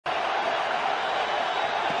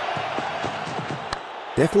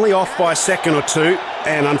Definitely off by a second or two,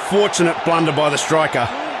 and unfortunate blunder by the striker.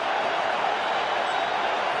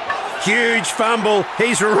 Huge fumble.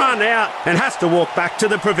 He's run out and has to walk back to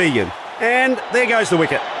the pavilion. And there goes the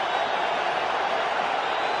wicket.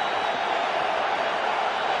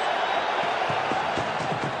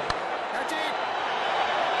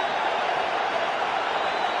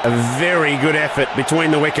 A very good effort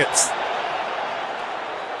between the wickets.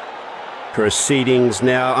 Proceedings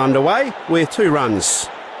now underway with 2 runs.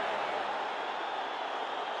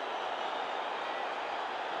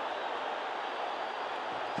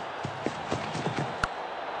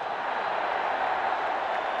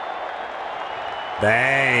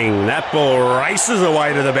 Bang! That ball races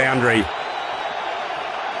away to the boundary.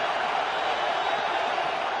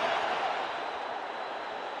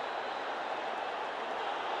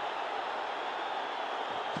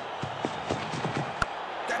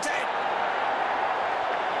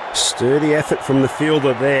 Sturdy effort from the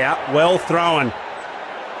fielder there. Well thrown.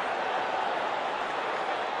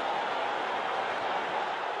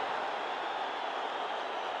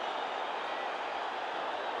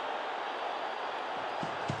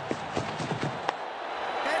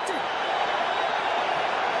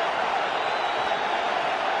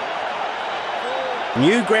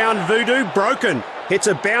 New ground voodoo broken. Hits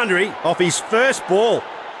a boundary off his first ball.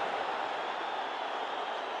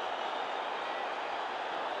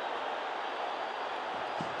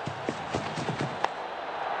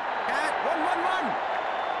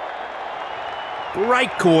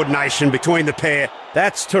 Great coordination between the pair.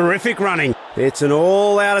 That's terrific running. It's an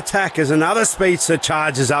all-out attack as another speedster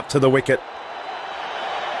charges up to the wicket.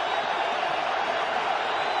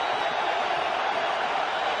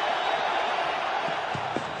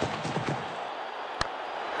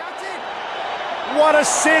 What a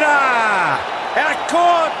sitter! Out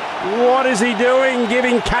court! What is he doing?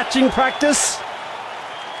 Giving catching practice?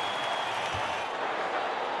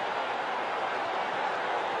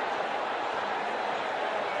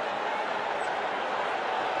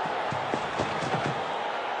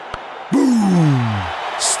 Boom!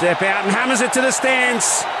 Step out and hammers it to the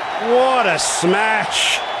stands. What a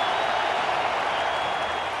smash!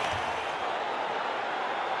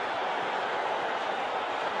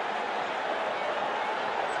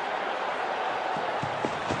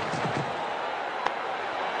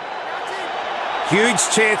 Huge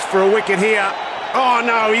chance for a wicket here. Oh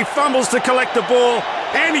no, he fumbles to collect the ball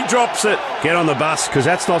and he drops it. Get on the bus, because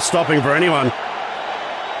that's not stopping for anyone.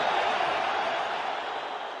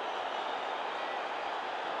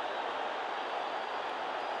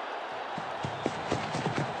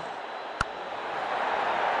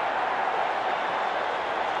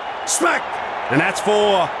 Smack! And that's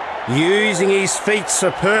 4. Using his feet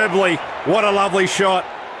superbly. What a lovely shot.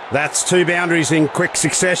 That's 2 boundaries in quick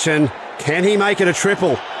succession. Can he make it a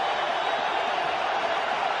triple?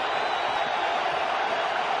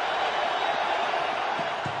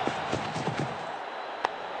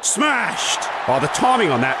 Smashed! Oh, the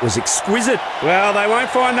timing on that was exquisite. Well, they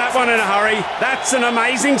won't find that one in a hurry. That's an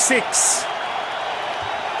amazing 6.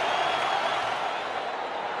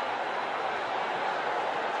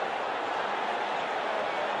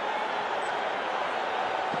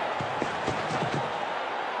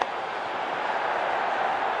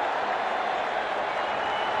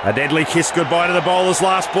 A deadly kiss goodbye to the bowler's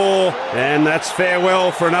last ball, and that's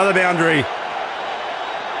farewell for another boundary.